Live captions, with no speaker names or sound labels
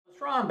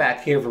Ron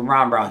back here from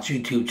Ron Brown's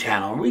YouTube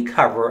channel, and we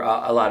cover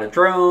a lot of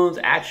drones,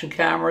 action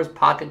cameras,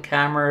 pocket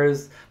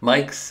cameras,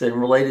 mics, and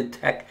related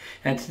tech.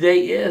 And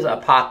today is a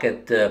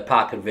pocket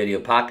video,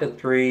 Pocket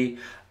 3,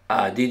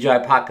 DJI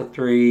Pocket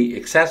 3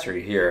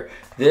 accessory here.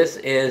 This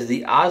is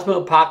the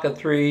Osmo Pocket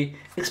 3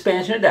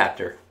 expansion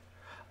adapter,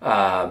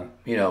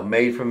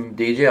 made from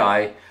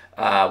DJI.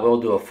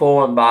 We'll do a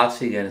full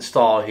unboxing and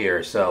install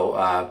here,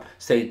 so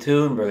stay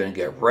tuned. We're going to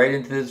get right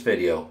into this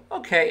video.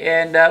 Okay,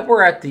 and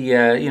we're at the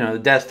the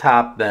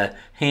desktop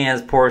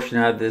hands portion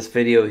of this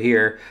video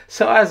here.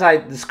 So as I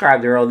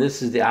described earlier,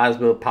 this is the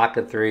Osmo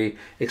Pocket 3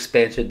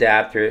 expansion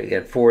adapter,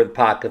 again, for the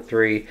Pocket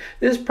 3.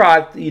 This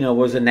product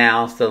was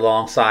announced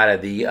alongside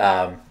of the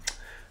I'm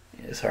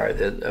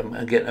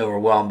getting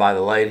overwhelmed by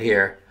the light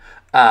here.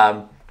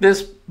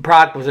 This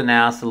product was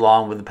announced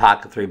along with the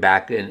Pocket 3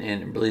 back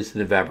in released in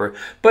November,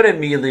 but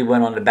immediately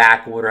went on the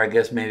back order. I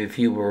guess maybe if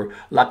you were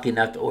lucky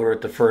enough to order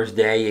it the first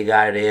day, you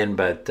got it in,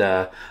 but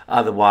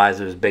otherwise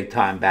it was big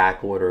time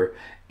back order.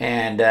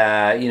 And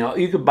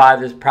you could buy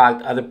this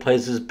product other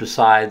places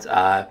besides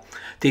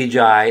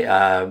DJI,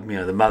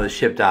 the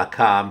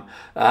mothership.com.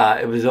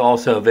 It was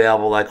also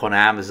available like on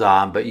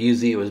Amazon, but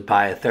usually it was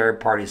by a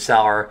third-party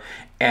seller,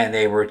 and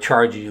they were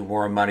charging you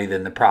more money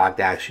than the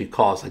product actually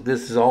costs. Like,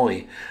 this is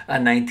only a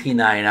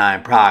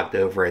 $19.99 product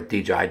over at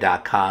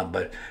DJI.com,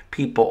 but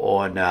people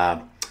on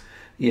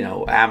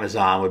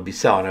Amazon would be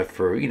selling it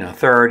for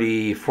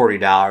 $30,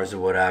 $40 or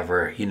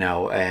whatever,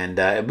 and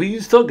but you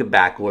still get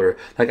back order.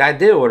 Like, I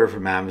did order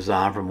from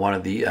Amazon from one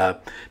of the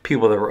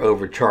people that were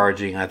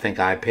overcharging. I think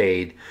I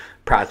paid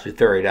approximately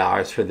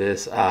 $30 for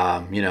this,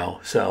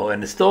 so,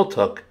 and it still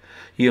took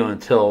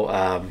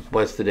until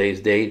what's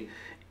today's date,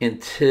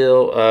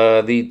 until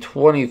the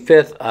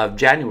 25th of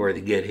January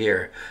to get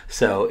here.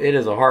 So it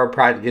is a hard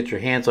product to get your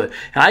hands on.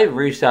 And I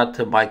reached out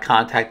to my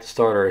contact to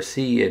Start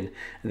RC, and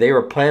they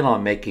were planning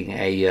on making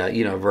a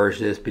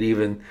version of this, but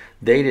even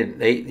they didn't.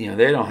 They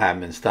don't have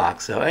them in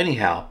stock. So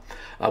anyhow,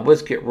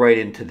 let's get right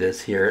into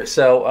this here.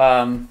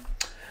 So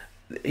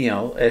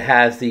it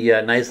has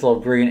the nice little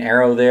green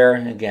arrow there.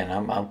 Again,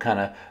 I'm kind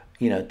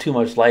of too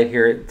much light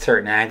here at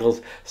certain angles.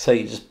 So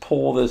you just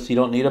pull this. You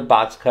don't need a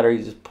box cutter.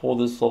 You just pull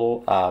this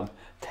little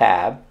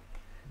tab,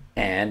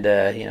 and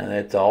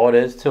that's all it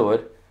is to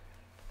it,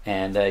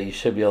 and you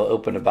should be able to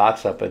open the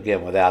box up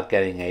again without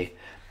getting a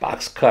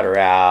box cutter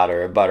out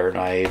or a butter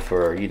knife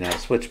or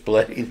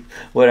switchblade,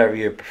 whatever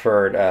your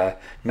preferred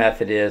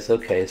method is.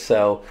 Okay,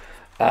 so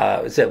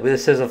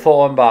this is a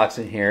full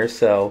unboxing here.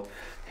 So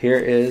here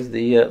is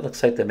the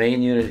looks like the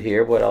main unit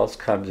here. What else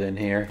comes in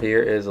here?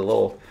 Here is a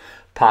little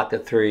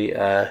Pocket 3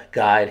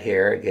 guide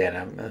here. Again,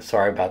 I'm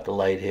sorry about the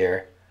light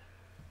here.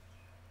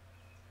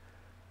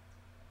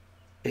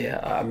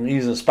 Yeah, I'm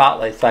using a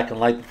spotlight so I can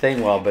light the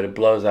thing well, but it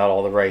blows out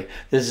all the light.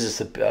 This is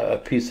just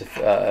a piece of,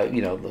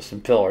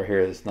 some filler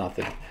here. There's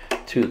nothing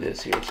to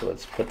this here. So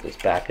let's put this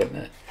back in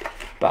the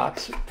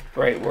box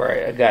right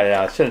where I got it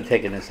out. I should have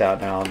taken this out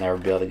now. I'll never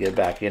be able to get it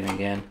back in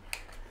again.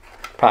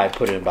 Probably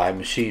put it in by a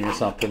machine or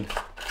something.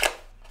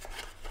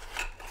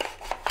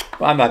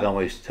 Well, I'm not going to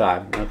waste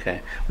time.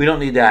 Okay, we don't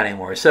need that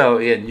anymore. So,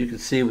 and you can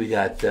see we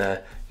got,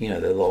 the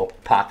little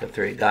Pocket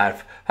 3 guide.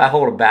 If I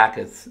hold it back,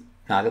 it's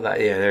not that.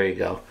 Yeah, there you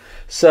go.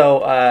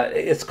 So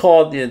it's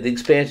called the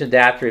expansion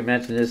adapter. We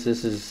mentioned this.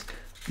 This is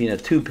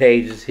 2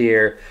 pages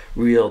here,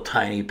 real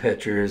tiny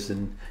pictures,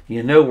 and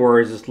no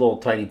words, just little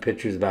tiny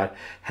pictures about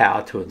how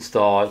to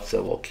install it.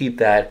 So we'll keep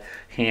that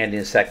handy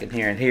in a second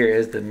here. And here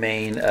is the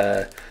main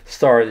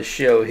star of the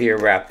show here,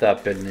 wrapped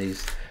up in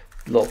these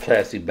little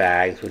plastic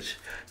bags, which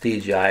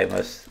DJI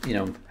must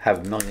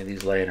have a million of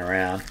these laying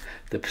around.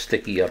 The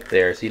sticky up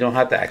there, so you don't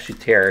have to actually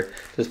tear it.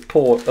 Just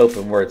pull it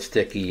open where it's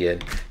sticky,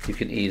 and you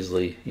can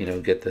easily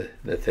get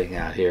the thing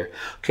out here.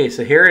 Okay,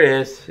 so here it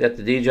is. Got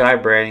the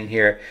DJI branding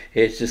here.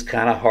 It's just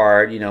kind of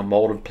hard,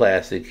 molded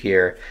plastic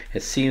here.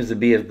 It seems to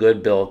be of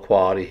good build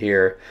quality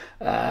here.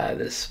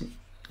 This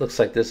looks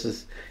like this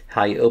is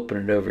how you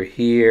open it over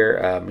here.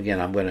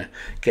 Again, I'm going to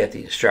get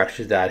the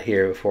instructions out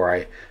here before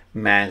I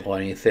mangle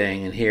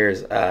anything. And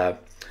here's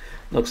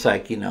looks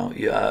like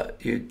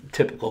your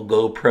typical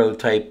GoPro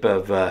type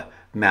of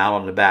mount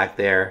on the back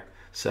there.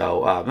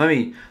 So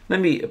let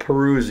me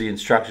peruse the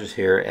instructions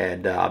here,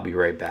 and I'll be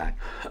right back.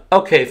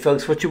 Okay,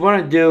 folks, what you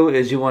want to do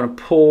is you want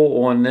to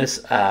pull on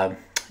this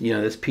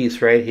this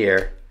piece right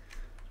here,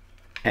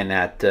 and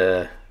that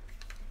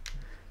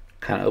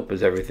kind of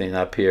opens everything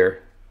up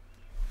here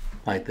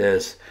like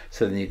this,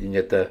 so then you can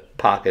get the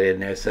pocket in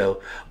there.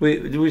 So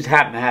we just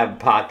happen to have a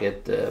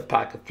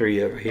Pocket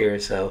 3 over here,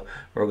 so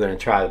we're going to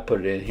try to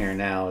put it in here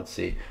now. Let's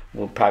see,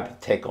 we'll probably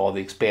take all the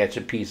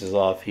expansion pieces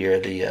off here,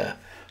 the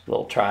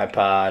little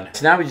tripod.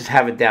 So now we just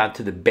have it down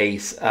to the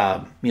base,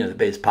 the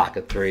base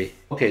Pocket 3.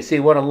 Okay, so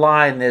you want to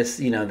line this,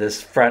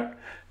 this front,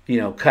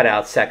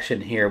 cutout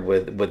section here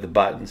with the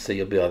buttons, so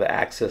you'll be able to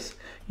access,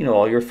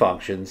 all your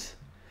functions,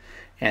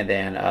 and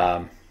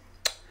then,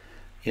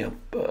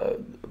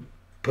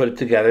 put it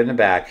together in the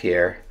back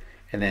here,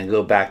 and then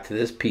go back to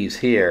this piece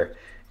here,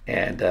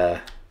 and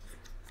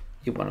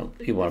you want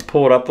to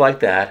pull it up like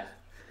that,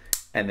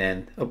 and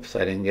then, oops,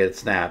 I didn't get it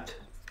snapped.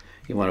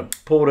 You want to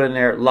pull it in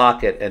there,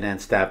 lock it, and then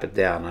snap it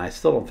down. And I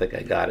still don't think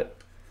I got it.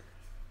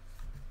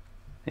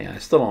 Yeah, I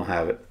still don't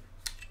have it.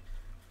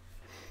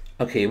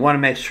 Okay, you want to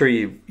make sure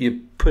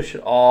you push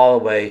it all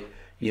the way,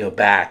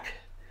 back,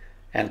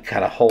 and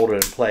kind of hold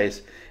it in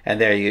place. And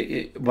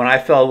there when I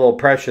felt a little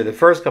pressure, the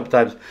first couple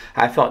times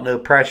I felt no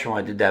pressure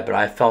when I did that, but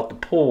I felt the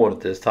pull on it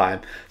this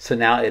time. So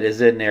now it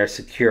is in there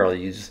securely.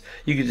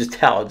 You can just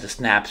tell it just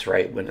snaps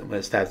right when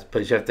it snaps.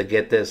 But you have to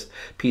get this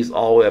piece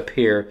all the way up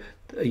here,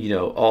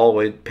 all the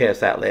way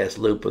past that last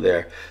loop of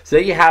there. So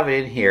there you have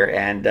it in here,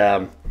 and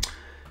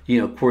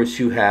of course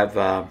you have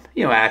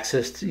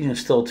access to,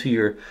 still to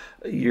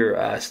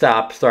your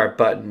start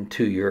button,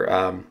 to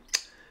your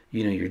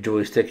your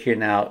joystick here.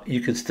 Now you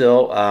can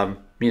still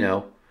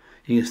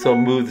you can still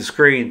move the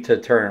screen to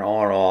turn it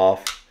on or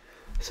off.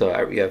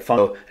 So you have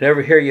fun. And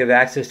over here you have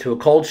access to a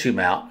cold shoe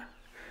mount.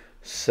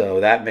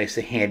 So that makes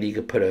it handy. You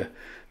could put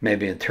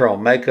maybe an internal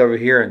mic over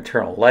here,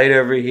 internal light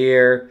over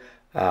here.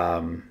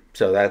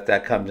 So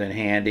that comes in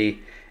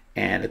handy.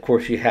 And of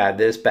course you have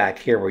this back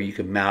here where you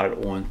can mount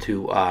it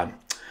onto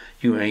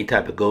any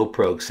type of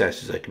GoPro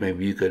accessories. Like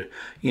maybe you could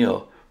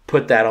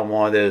put that on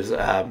one of those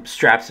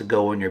straps that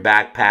go in your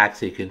backpack,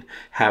 so you can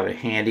have it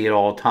handy at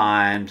all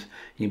times.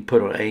 You can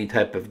put on any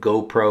type of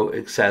GoPro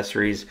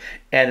accessories.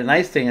 And the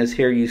nice thing is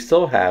here you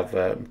still have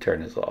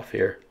turn this off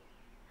here.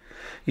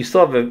 You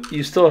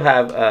still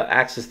have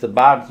access to the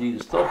bottom, so you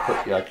can still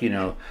put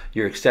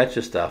your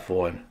extension stuff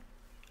on.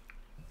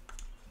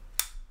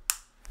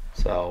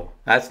 So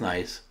that's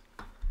nice.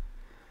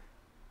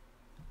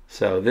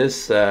 So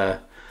this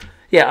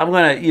yeah, I'm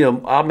gonna,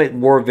 I'll make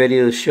more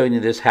videos showing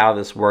you how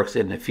this works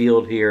in the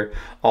field here,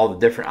 all the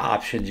different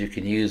options you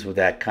can use with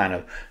that kind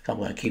of, I'm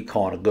gonna keep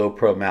calling a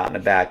GoPro mount in the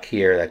back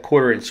here, that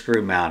 1/4-inch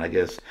screw mount, I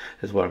guess,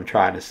 is what I'm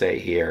trying to say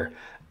here.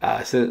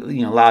 So,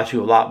 allows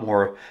you a lot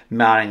more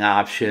mounting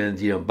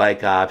options,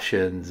 bike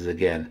options,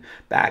 again,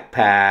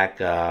 backpack,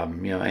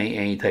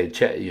 any type of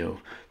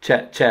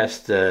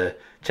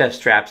chest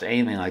straps,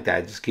 anything like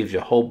that. It just gives you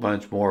a whole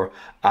bunch more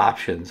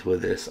options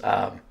with this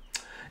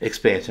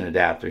expansion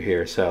adapter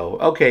here. So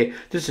okay,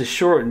 just a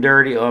short and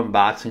dirty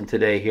unboxing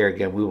today here.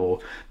 Again, we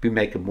will be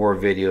making more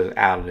videos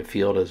out in the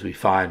field as we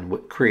find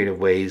creative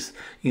ways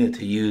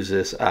to use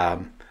this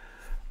the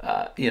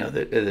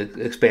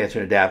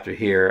expansion adapter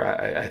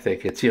here. I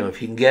think it's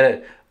if you can get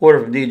it, order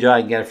from DJI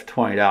and get it for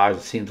 $20,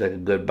 it seems like a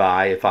good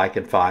buy. If I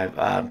can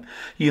find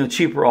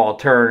cheaper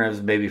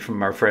alternatives, maybe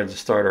from our friends at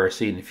Start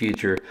RC in the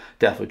future,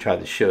 definitely try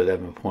to show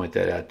them and point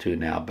that out too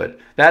now. But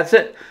that's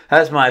it.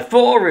 That's my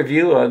full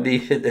review of the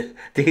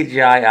DJI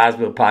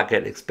Osmo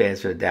Pocket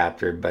expansion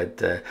adapter.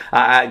 But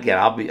again,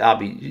 I'll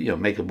be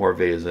making more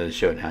videos and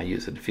showing how to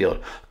use it in the field.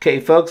 Okay,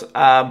 folks,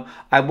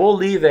 I will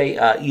leave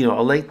a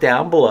link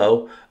down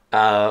below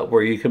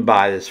where you can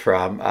buy this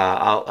from.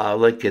 I'll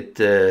link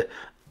it.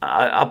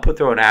 I'll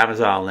throw an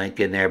Amazon link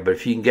in there, but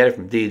if you can get it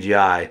from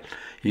DJI,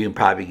 you can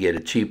probably get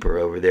it cheaper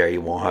over there. You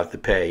won't have to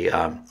pay,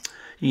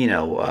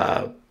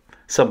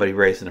 somebody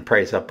raising the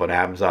price up on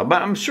Amazon.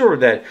 But I'm sure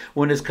that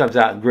when this comes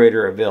out in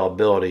greater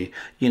availability,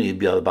 you need to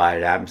be able to buy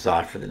it at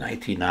Amazon for the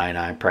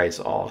 $19.99 price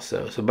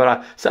also. So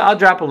I'll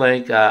drop a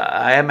link.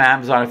 I am an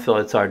Amazon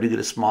affiliate, so I do get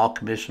a small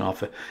commission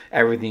off of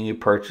everything you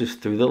purchase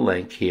through the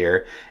link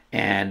here.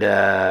 And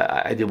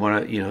I did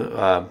want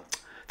to,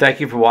 thank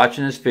you for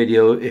watching this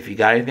video. If you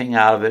got anything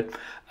out of it,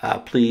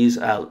 please,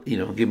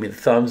 give me the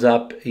thumbs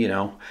up,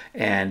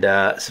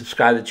 and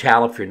subscribe to the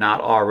channel if you're not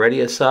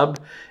already a sub.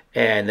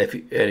 And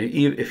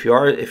if you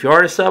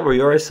are a sub or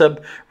you're a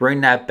sub,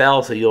 ring that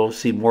bell so you'll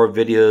see more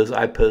videos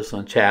I post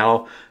on the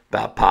channel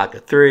about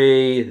Pocket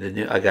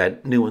 3. I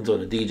got new ones on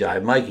the DJI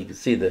mic. You can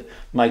see the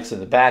mics in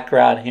the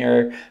background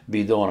here.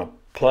 Be doing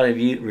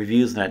plenty of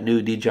reviews on that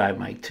new DJI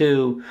mic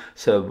 2.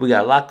 So we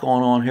got a lot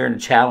going on here in the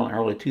channel in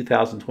early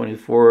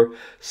 2024.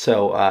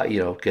 So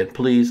again,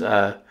 please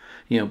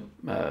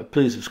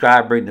please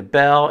subscribe, ring the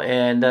bell,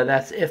 and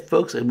that's it,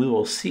 folks. And we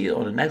will see you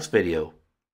on the next video.